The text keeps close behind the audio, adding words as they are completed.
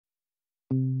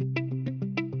Good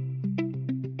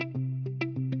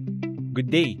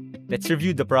day! Let's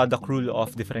review the product rule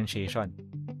of differentiation.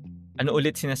 Ano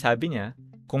ulit sinasabi niya?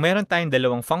 Kung meron tayong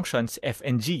dalawang functions f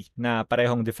and g na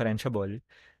parehong differentiable,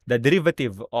 the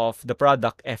derivative of the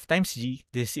product f times g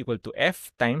is equal to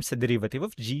f times the derivative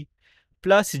of g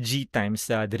plus g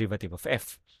times the derivative of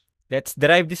f. Let's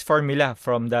derive this formula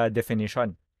from the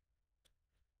definition.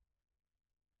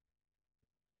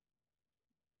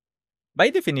 By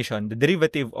definition, the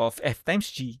derivative of f times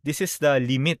g, this is the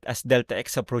limit as delta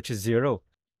x approaches 0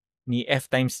 ni f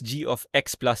times g of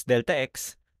x plus delta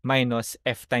x minus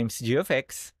f times g of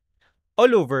x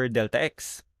all over delta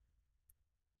x.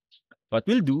 What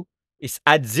we'll do is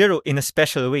add 0 in a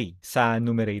special way sa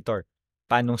numerator.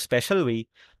 Paanong special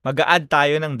way? Mag-a-add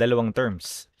tayo ng dalawang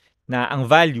terms na ang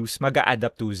values mag-a-add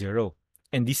up to 0.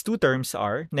 And these two terms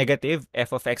are negative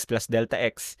f of x plus delta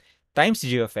x times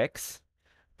g of x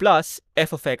plus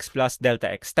f of x plus delta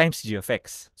x times g of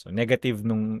x. So negative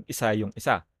nung isa yung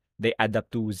isa. They add up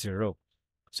to 0.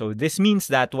 So this means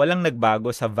that walang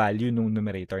nagbago sa value nung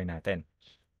numerator natin.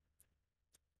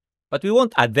 But we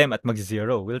won't add them at mag-0.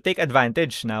 We'll take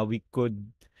advantage na we could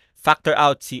factor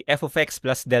out si f of x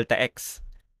plus delta x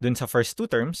dun sa first two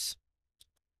terms.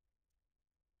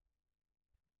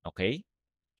 Okay?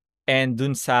 And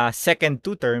dun sa second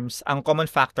two terms, ang common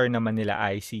factor naman nila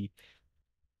ay si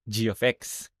g of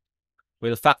x.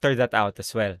 We'll factor that out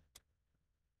as well.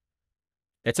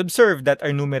 Let's observe that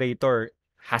our numerator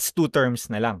has two terms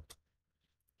na lang.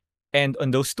 And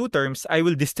on those two terms, I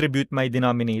will distribute my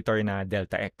denominator na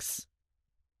delta x.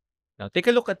 Now, take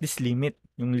a look at this limit,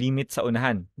 yung limit sa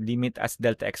unahan, limit as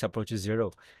delta x approaches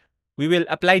 0. We will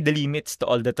apply the limits to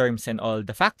all the terms and all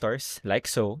the factors, like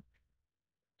so.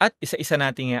 At isa-isa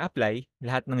natin i-apply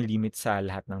lahat ng limits sa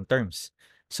lahat ng terms.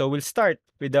 So we'll start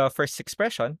with the first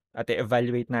expression at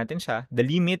i-evaluate natin siya, the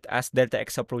limit as delta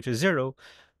x approaches 0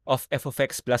 of f of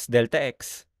x plus delta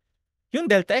x.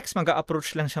 Yung delta x,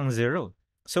 mag-a-approach lang siyang 0.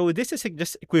 So this is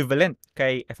just equivalent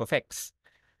kay f of x.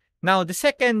 Now, the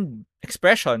second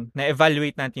expression na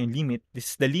evaluate natin yung limit,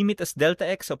 this is the limit as delta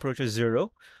x approaches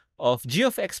 0 of g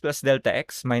of x plus delta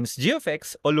x minus g of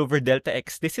x all over delta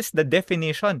x. This is the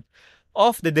definition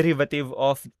of the derivative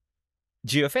of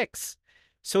g of x.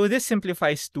 So this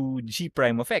simplifies to g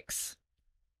prime of x.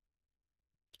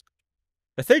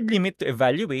 The third limit to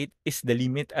evaluate is the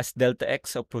limit as delta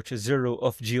x approaches 0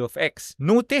 of g of x.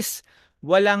 Notice,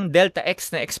 walang delta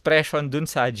x na expression dun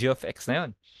sa g of x na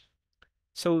yun.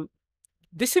 So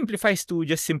this simplifies to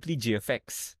just simply g of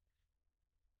x.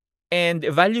 And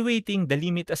evaluating the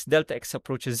limit as delta x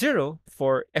approaches 0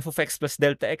 for f of x plus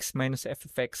delta x minus f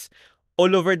of x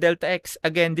all over delta x,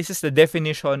 again, this is the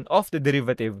definition of the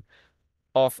derivative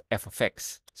of f of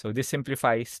x. So this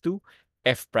simplifies to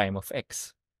f prime of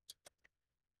x.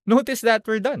 Notice that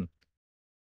we're done.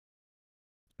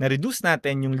 Na-reduce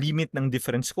natin yung limit ng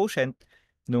difference quotient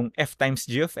nung f times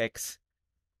g of x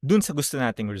dun sa gusto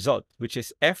nating result, which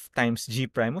is f times g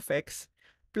prime of x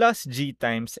plus g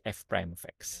times f prime of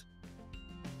x.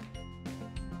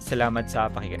 Salamat sa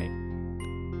pakikinig.